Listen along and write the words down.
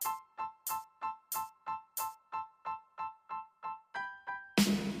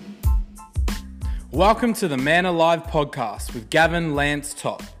Welcome to the Man Alive podcast with Gavin Lance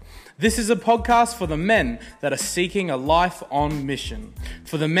Top. This is a podcast for the men that are seeking a life on mission.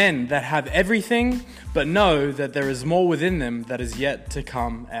 For the men that have everything, but know that there is more within them that is yet to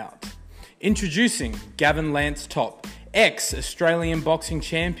come out. Introducing Gavin Lance Top, ex-Australian boxing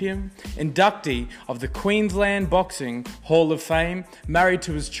champion, inductee of the Queensland Boxing Hall of Fame, married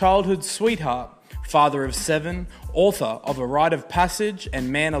to his childhood sweetheart, father of 7, author of A Rite of Passage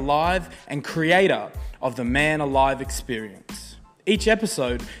and Man Alive, and creator of the Man Alive Experience. Each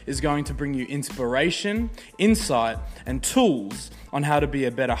episode is going to bring you inspiration, insight, and tools on how to be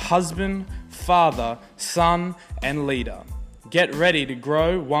a better husband, father, son, and leader. Get ready to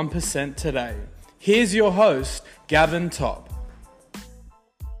grow 1% today. Here's your host, Gavin Top.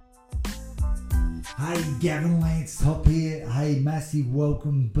 Hey, Gavin Lance Top here. Hey, massive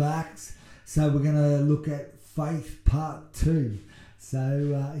welcome back. So we're going to look at Faith Part 2.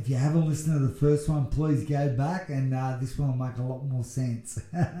 So if you haven't listened to the first one, please go back, and this one will make a lot more sense.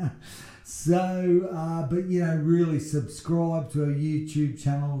 But really subscribe to our YouTube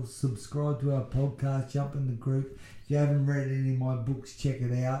channel, subscribe to our podcast, jump in the group. If you haven't read any of my books, check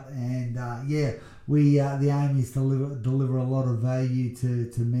it out. And the aim is to deliver a lot of value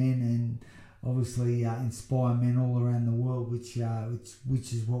to men and obviously inspire men all around the world, which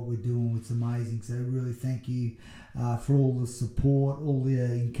is what we're doing. It's amazing. So really thank you for all the support, all the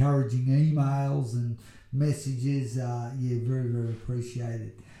encouraging emails and messages. Very, very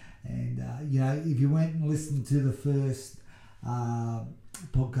appreciated. And if you went and listened to the first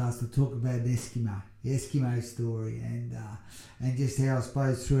podcast, I talk about the Eskimo story, and just how I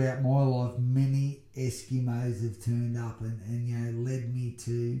suppose throughout my life many Eskimos have turned up and led me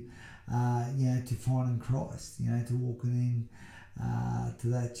to finding Christ, to walking in to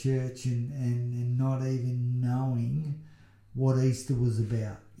that church and not even knowing what Easter was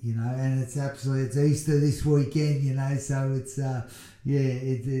about, and it's Easter this weekend, so it's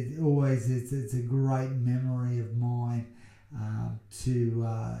it's a great memory of mine to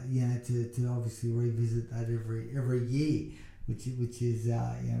obviously revisit that every year, which is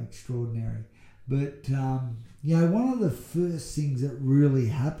extraordinary. But one of the first things that really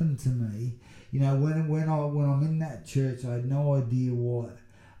happened to me, when I'm in that church, I had no idea what,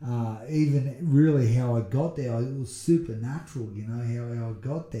 even really how I got there. It was supernatural, how I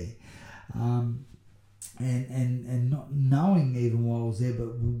got there, and not knowing even while I was there,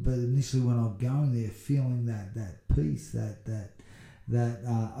 but initially when I was going there, feeling that peace, that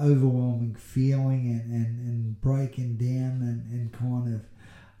overwhelming feeling, and breaking down and kind of.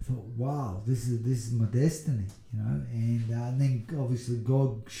 I thought, wow, this is my destiny, and then obviously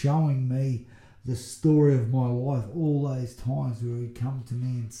God showing me the story of my life, all those times where He'd come to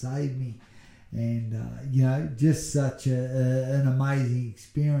me and saved me, and just such an amazing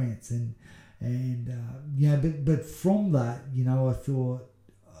experience, but from that, I thought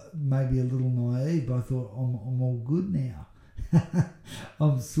maybe a little naive, but I thought I'm all good now.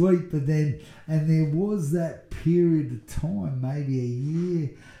 I'm sweet, but then, and there was that period of time, maybe a year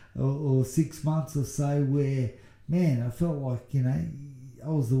or 6 months or so, where, man, I felt like, I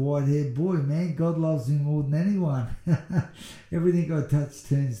was the white-haired boy, man. God loves me more than anyone. Everything I touch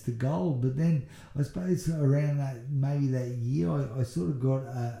turns to gold. But then, I suppose around that year, I sort of got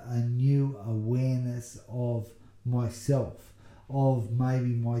a new awareness of myself, of maybe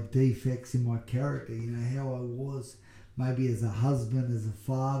my defects in my character, how I was maybe as a husband, as a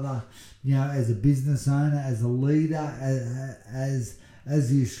father, as a business owner, as a leader, as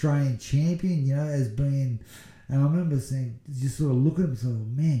the Australian champion, as being, and I remember saying, just sort of looking at him and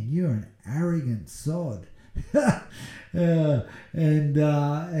saying, man, you're an arrogant sod. And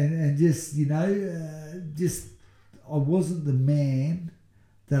just, just, I wasn't the man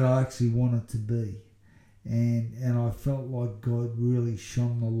that I actually wanted to be. And I felt like God really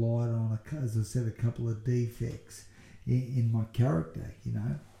shone the light on, as I said, a couple of defects in my character,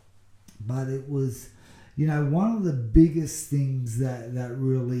 but it was, one of the biggest things that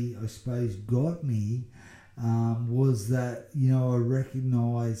really, I suppose, got me was that, I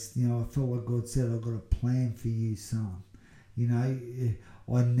recognised, I felt like God said, I've got a plan for you, son.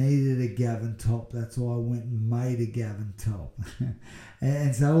 I needed a Gavin Top, that's why I went and made a Gavin Top.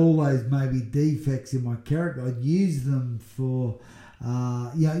 And so all those maybe defects in my character, I'd use them for,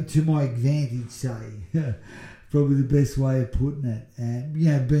 to my advantage, say. Probably the best way of putting it. And,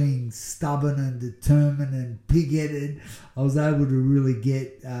 being stubborn and determined and pig-headed, I was able to really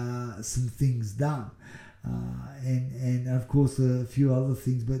get some things done. And of course a few other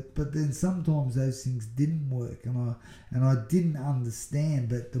things, but then sometimes those things didn't work, and I didn't understand.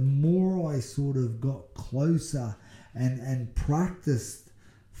 But the more I sort of got closer and practiced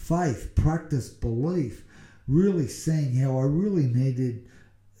faith, practice belief, really seeing how I really needed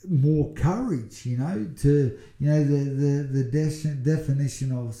more courage, the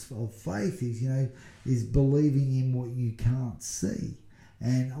definition of faith is believing in what you can't see.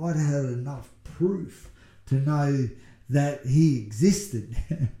 And I'd had enough proof to know that he existed.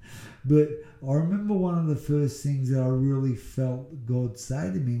 But I remember one of the first things that I really felt God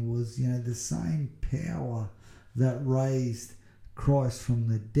say to me was, the same power that raised Christ from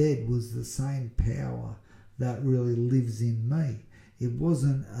the dead was the same power that really lives in me. It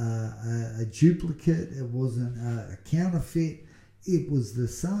wasn't a duplicate. It wasn't a counterfeit. It was the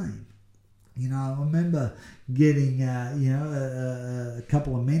same. I remember getting, a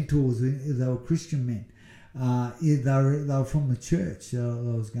couple of mentors. They were Christian men. They were from the church that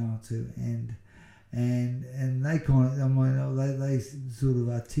I was going to, and they they sort of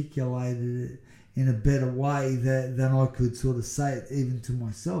articulated it in a better way than I could sort of say it even to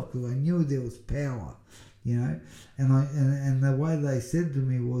myself, because I knew there was power. And the way they said to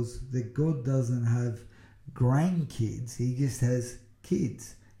me was that God doesn't have grandkids; He just has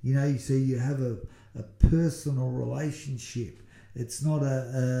kids. So you have a personal relationship. It's not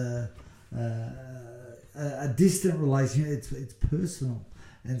a distant relationship. It's personal,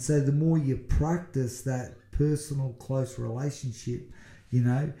 and so the more you practice that personal, close relationship, and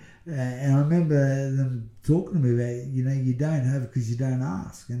I remember them talking to me about, you don't have it because you don't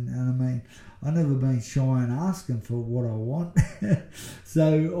ask, and I mean, I've never been shy in asking for what I want.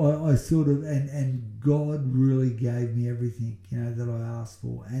 So I sort of, and God really gave me everything, that I asked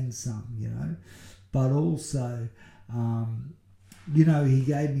for, and some, but also, He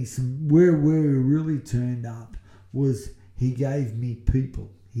gave me some, where we really turned up was He gave me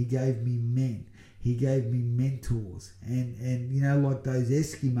people. He gave me men. He gave me mentors. And like those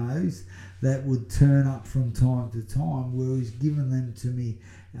Eskimos that would turn up from time to time, where He's given them to me,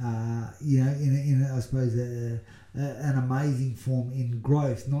 in I suppose, an amazing form in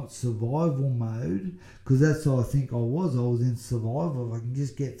growth, not survival mode, because that's what I think I was. I was in survival. If I can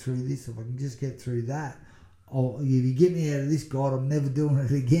just get through this, if I can just get through that, if you get me out of this, God, I'm never doing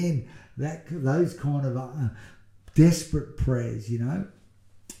it again. Those kind of desperate prayers,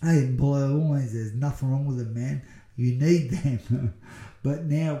 Hey, by all means, there's nothing wrong with them, man. You need them. But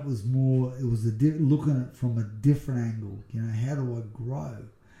now it was looking at it from a different angle. How do I grow?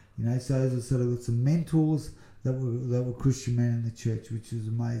 So as I said, I got some mentors that were Christian men in the church, which was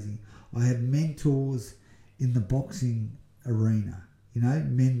amazing. I had mentors in the boxing arena.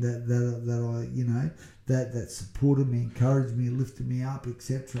 Men that supported me, encouraged me, lifted me up,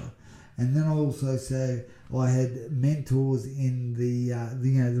 etc. And then I also say I had mentors in the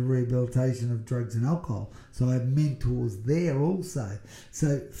rehabilitation of drugs and alcohol. So I had mentors there also.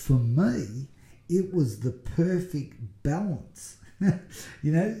 So for me, it was the perfect balance, so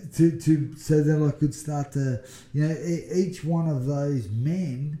that I could start to, each one of those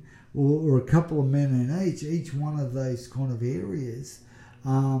men, or a couple of men in each one of those kind of areas,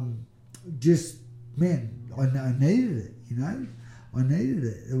 I needed it, I needed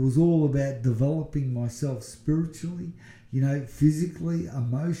it. It was all about developing myself spiritually, physically,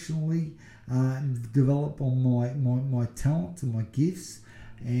 emotionally, develop on my talents and my gifts,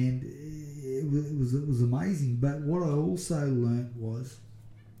 and it was amazing. But what I also learned was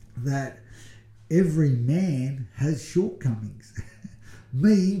that every man has shortcomings,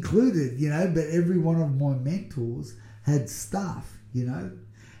 me included, but every one of my mentors had stuff, and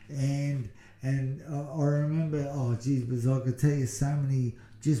I remember, but I could tell you so many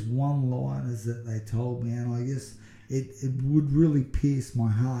just one-liners that they told me, and I guess it would really pierce my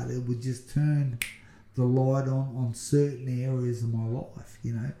heart. It would just turn the light on certain areas of my life,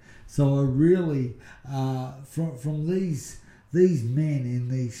 So I really, from these men in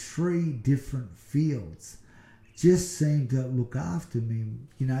these three different fields, just seemed to look after me.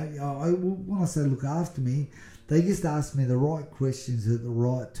 When I say look after me, they just asked me the right questions at the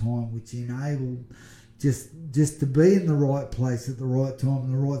right time, which enabled just to be in the right place at the right time,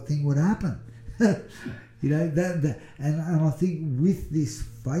 and the right thing would happen. And I think with this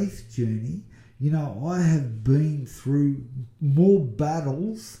faith journey, I have been through more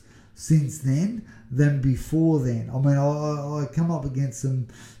battles since then than before then. I mean, I come up against some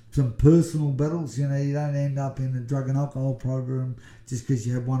personal battles. You don't end up in a drug and alcohol program just because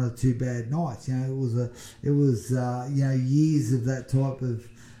you had one or two bad nights. It was years of that type of,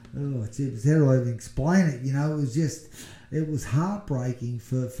 how do I even explain it? It was heartbreaking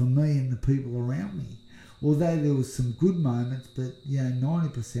for me and the people around me. Although there was some good moments, but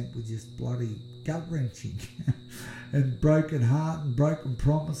 90% were just bloody gut-wrenching and broken heart and broken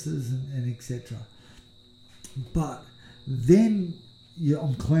promises and etc. But then,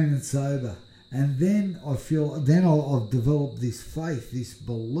 I'm clean and sober. And then I've developed this faith, this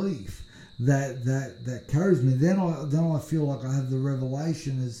belief that carries me. Then I feel like I have the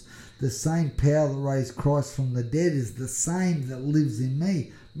revelation as the same power that raised Christ from the dead is the same that lives in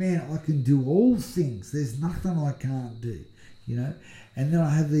me. Man, I can do all things. There's nothing I can't do, you know. And then I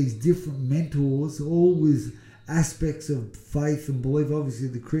have these different mentors, all with aspects of faith and belief. Obviously,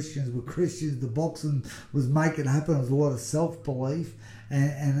 the Christians were Christians. The boxing was making it happen. There was a lot of self-belief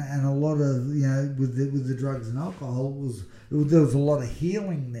and a lot of, you know, with the drugs and alcohol, there was a lot of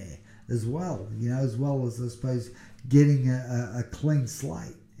healing there as well, you know, as well as, I suppose, getting a clean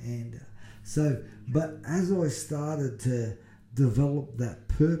slate. And but as I started to develop that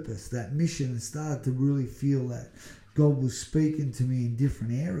purpose, that mission, and started to really feel that God was speaking to me in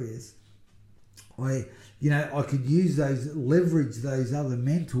different areas, I could leverage those other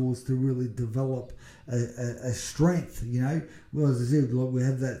mentors to really develop a strength, you know. Well, as I said, like, we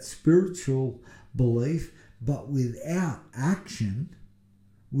have that spiritual belief, but without action,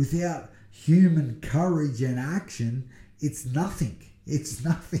 without human courage and action, it's nothing. It's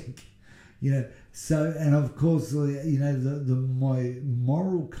nothing, you know. So, and of course, you know, my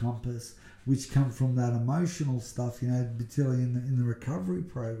moral compass, which come from that emotional stuff, you know, particularly in the recovery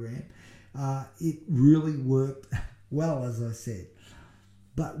program, it really worked well, as I said.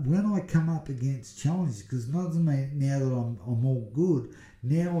 But when I come up against challenges, because not only now that I'm all good,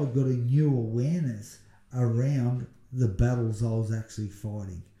 now I've got a new awareness around the battles I was actually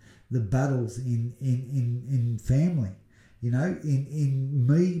fighting, the battles in family, you know, in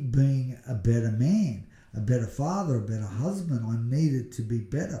me being a better man, a better father, a better husband. I needed to be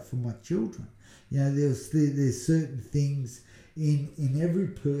better for my children. You know, there's certain things in every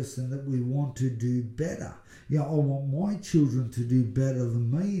person that we want to do better. You know, I want my children to do better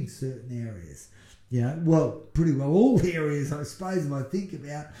than me in certain areas. You know, well, pretty well all areas, I suppose, if I think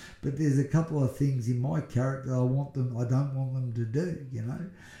about. But there's a couple of things in my character I don't want them to do, you know.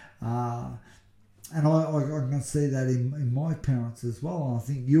 And I can see that in my parents as well. And I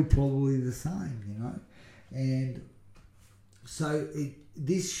think you're probably the same, you know. And so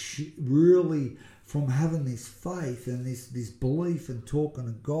this really, from having this faith and this belief and talking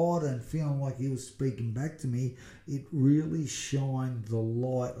to God and feeling like he was speaking back to me, it really shined the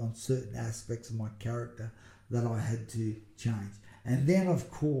light on certain aspects of my character that I had to change. And then,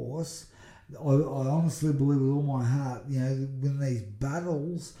 of course, I honestly believe with all my heart, you know, when these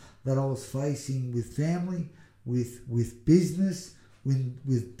battles that I was facing with family, with business,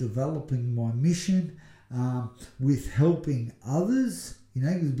 with developing my mission, with helping others, you know,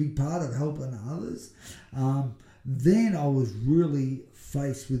 it was a big part of helping others. Then I was really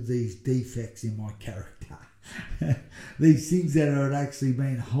faced with these defects in my character. These things that had actually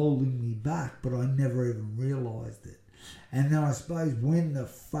been holding me back, but I never even realised it. And then I suppose when the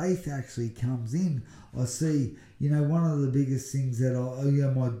faith actually comes in, I see, you know, one of the biggest things that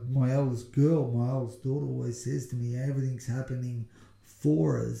my eldest daughter always says to me, everything's happening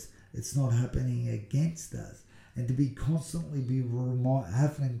for us, it's not happening against us. And to be constantly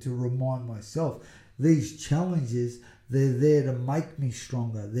having to remind myself, these challenges, they're there to make me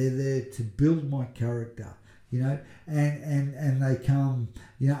stronger. They're there to build my character, you know, and they come,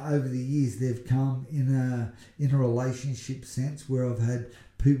 you know, over the years, they've come in a relationship sense where I've had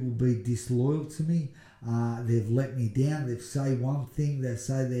people be disloyal to me. They've let me down. They've say one thing, they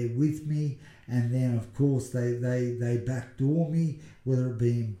say they're with me, and then of course they backdoor me, whether it be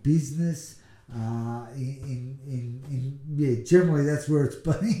in business, generally that's where it's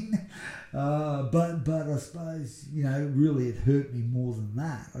been. But I suppose, you know, really it hurt me more than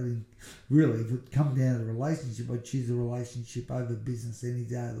that. I didn't really, if it come down to the relationship, I'd choose a relationship over business any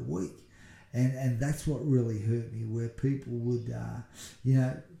day of the week. And that's what really hurt me, where people would, you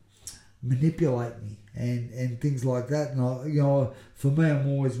know, manipulate me and things like that. And I, you know, for me, I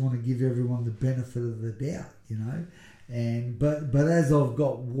always want to give everyone the benefit of the doubt, you know. And but as I've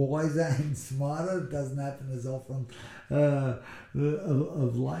got wiser and smarter, it doesn't happen as often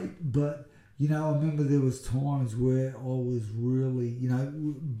of late. But you know, I remember there was times where I was really, you know,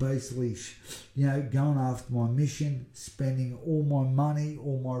 basically, you know, going after my mission, spending all my money,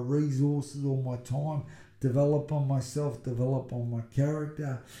 all my resources, all my time, develop on myself, develop on my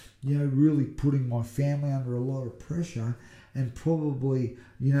character, you know, really putting my family under a lot of pressure, and probably,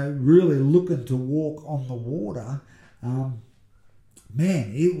 you know, really looking to walk on the water.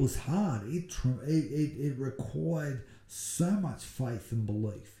 Man, it was hard. It required so much faith and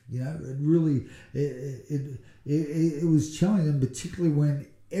belief. You know, it really it was challenging, particularly when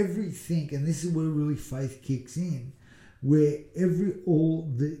everything, and this is where really faith kicks in, where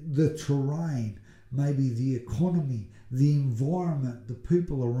the terrain maybe the economy, the environment, the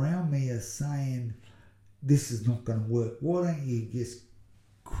people around me are saying, this is not going to work. Why don't you just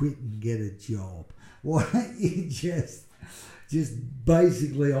quit and get a job? Why don't you just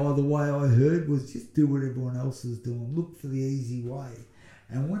basically, the way I heard was just do what everyone else is doing. Look for the easy way.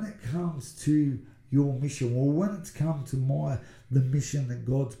 And when it comes to your mission, or when it's come to the mission that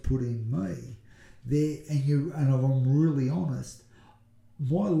God's put in me, and if I'm really honest,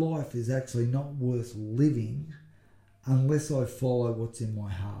 my life is actually not worth living unless I follow what's in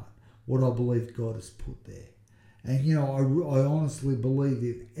my heart, what I believe God has put there. And, I honestly believe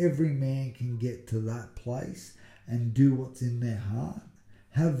if every man can get to that place and do what's in their heart,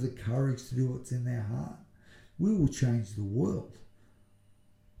 have the courage to do what's in their heart, we will change the world.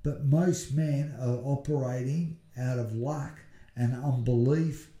 But most men are operating out of lack and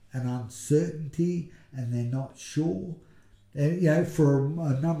unbelief and uncertainty, and they're not sure. And, for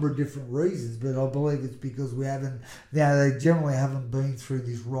a number of different reasons, but I believe it's because they generally haven't been through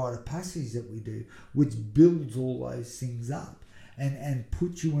this rite of passage that we do, which builds all those things up and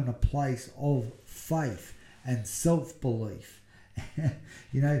puts you in a place of faith and self-belief. I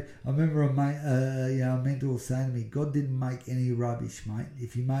remember a mentor saying to me, God didn't make any rubbish, mate.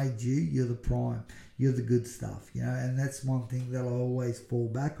 If he made you, you're the prime. You're the good stuff, and that's one thing that I always fall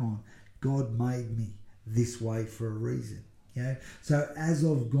back on. God made me this way for a reason. So as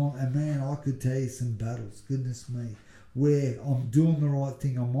I've gone, and man, I could tell you some battles, goodness me, where I'm doing the right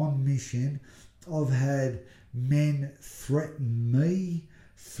thing, I'm on mission. I've had men threaten me,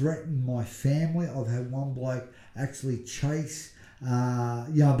 threaten my family. I've had one bloke actually chase,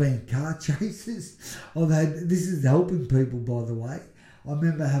 I've been car chases. This is helping people, by the way. I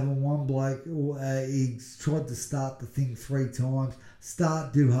remember having one bloke, he tried to start the thing 3 times,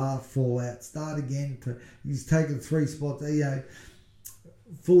 start, do half, fall out, start again. He's taken 3 spots,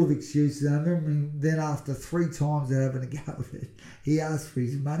 full of excuses. And I remember him, then after 3 times of having a go at it, he asked for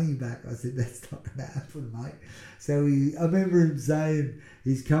his money back. I said, that's not going to happen, mate. So I remember him saying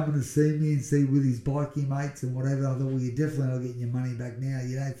he's coming to see me and see with his bikie mates and whatever. I thought, well, you're definitely not getting your money back now.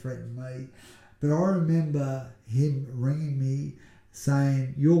 You don't threaten me. But I remember him ringing me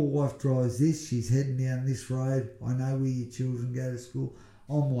saying, your wife drives this, she's heading down this road, I know where your children go to school.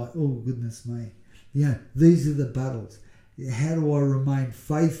 I'm like, oh goodness me. These are the battles. How do I remain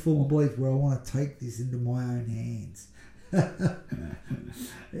faithful and believe where I want to take this into my own hands?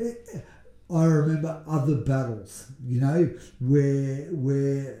 I remember other battles, where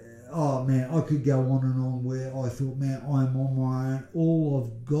oh man, I could go on and on, where I thought, man, I'm on my own. All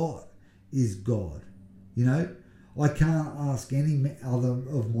I've got is God, I can't ask any other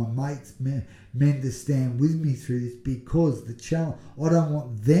of my mates, men to stand with me through this, because the challenge, I don't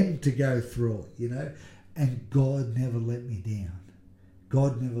want them to go through it, and God never let me down.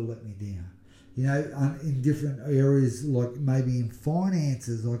 God never let me down. In different areas, like maybe in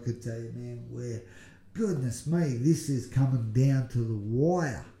finances, I could tell you, man, where, goodness me, this is coming down to the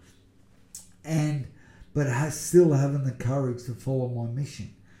wire. But still having the courage to follow my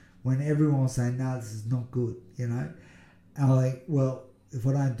mission. When everyone was saying, no, this is not good, And I'm like, well, if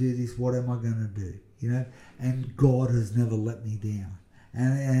I don't do this, what am I going to do, And God has never let me down.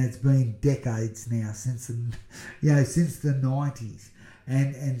 And it's been decades now, since the 90s.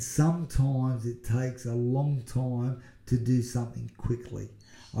 And sometimes it takes a long time to do something quickly.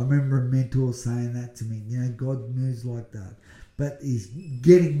 I remember a mentor saying that to me, God moves like that. But he's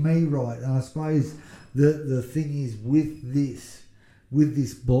getting me right. And I suppose the thing is, with this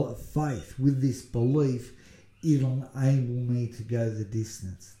faith, with this belief, it'll enable me to go the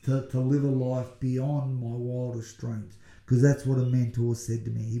distance, to live a life beyond my wildest dreams. Because that's what a mentor said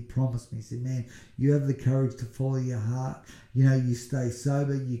to me. He promised me, he said, man, you have the courage to follow your heart. You stay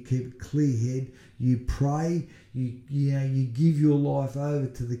sober, you keep a clear head, you pray, you give your life over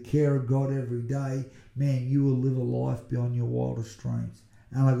to the care of God every day. Man, you will live a life beyond your wildest dreams.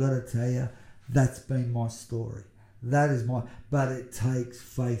 And I've got to tell you, that's been my story. But it takes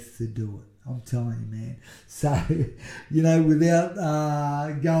faith to do it. I'm telling you, man. So, without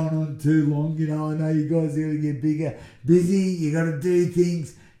going on too long, I know you guys are going to get busy, you got to do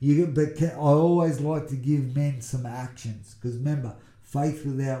things. But I always like to give men some actions, because remember, faith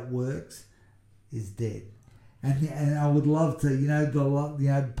without works is dead. And I would love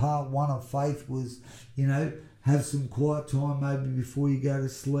to, part 1 of faith was, have some quiet time maybe before you go to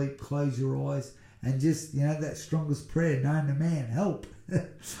sleep, close your eyes, and just, that strongest prayer known to man, help. I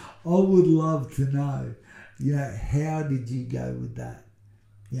would love to know, how did you go with that?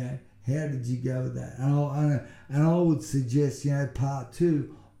 How did you go with that? And I would suggest, part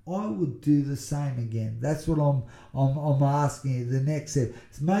 2, I would do the same again. That's what I'm asking you. The next step.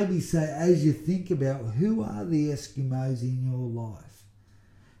 Maybe say, as you think about who are the Eskimos in your life,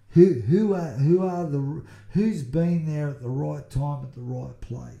 who's been there at the right time at the right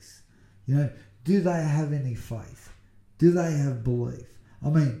place? You know, do they have any faith? Do they have belief? I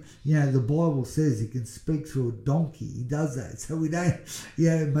mean, you know, the Bible says he can speak through a donkey. He does that. So we don't,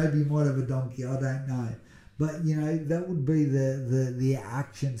 maybe he might have a donkey. I don't know. But, you know, that would be the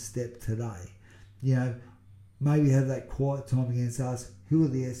action step today. You know, maybe have that quiet time against us. Who are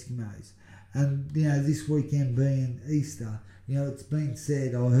the Eskimos? And, you know, this weekend being Easter, you know, it's been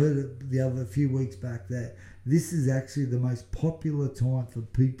said, I heard it a few weeks back, that this is actually the most popular time for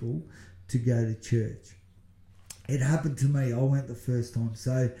people to go to church. It happened to me. I went the first time.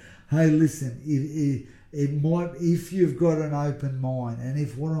 So, hey, listen, it might, if you've got an open mind, and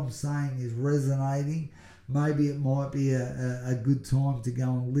if what I'm saying is resonating, maybe it might be a good time to go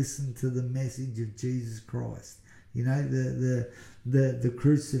and listen to the message of Jesus Christ. You know, the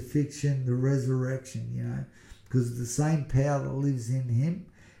crucifixion, the resurrection, you know, because the same power that lives in him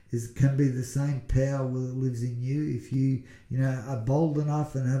can be the same power that lives in you if you are bold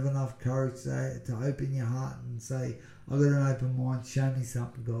enough and have enough courage to open your heart and say, I've got an open mind, show me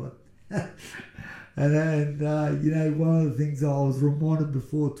something, God. and you know, one of the things I was reminded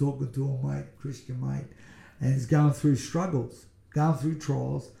before talking to a mate, Christian mate, and he's going through struggles, going through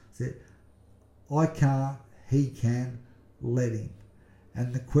trials, said, I can't, he can, let him.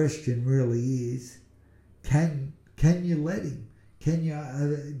 And the question really is, can you let him? Can you?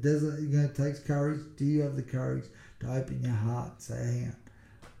 It takes courage. Do you have the courage to open your heart and say, hang on,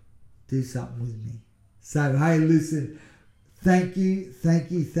 do something with me? So, hey, listen, thank you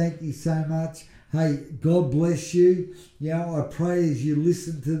so much. Hey, God bless you. You know, I pray as you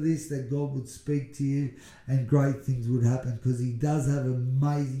listen to this that God would speak to you and great things would happen, because he does have an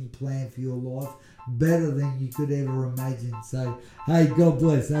amazing plan for your life, better than you could ever imagine. So, hey, God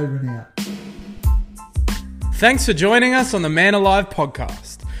bless. Over and out. Thanks for joining us on the Man Alive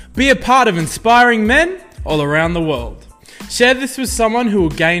podcast. Be a part of inspiring men all around the world. Share this with someone who will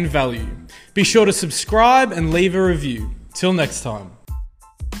gain value. Be sure to subscribe and leave a review. Till next time.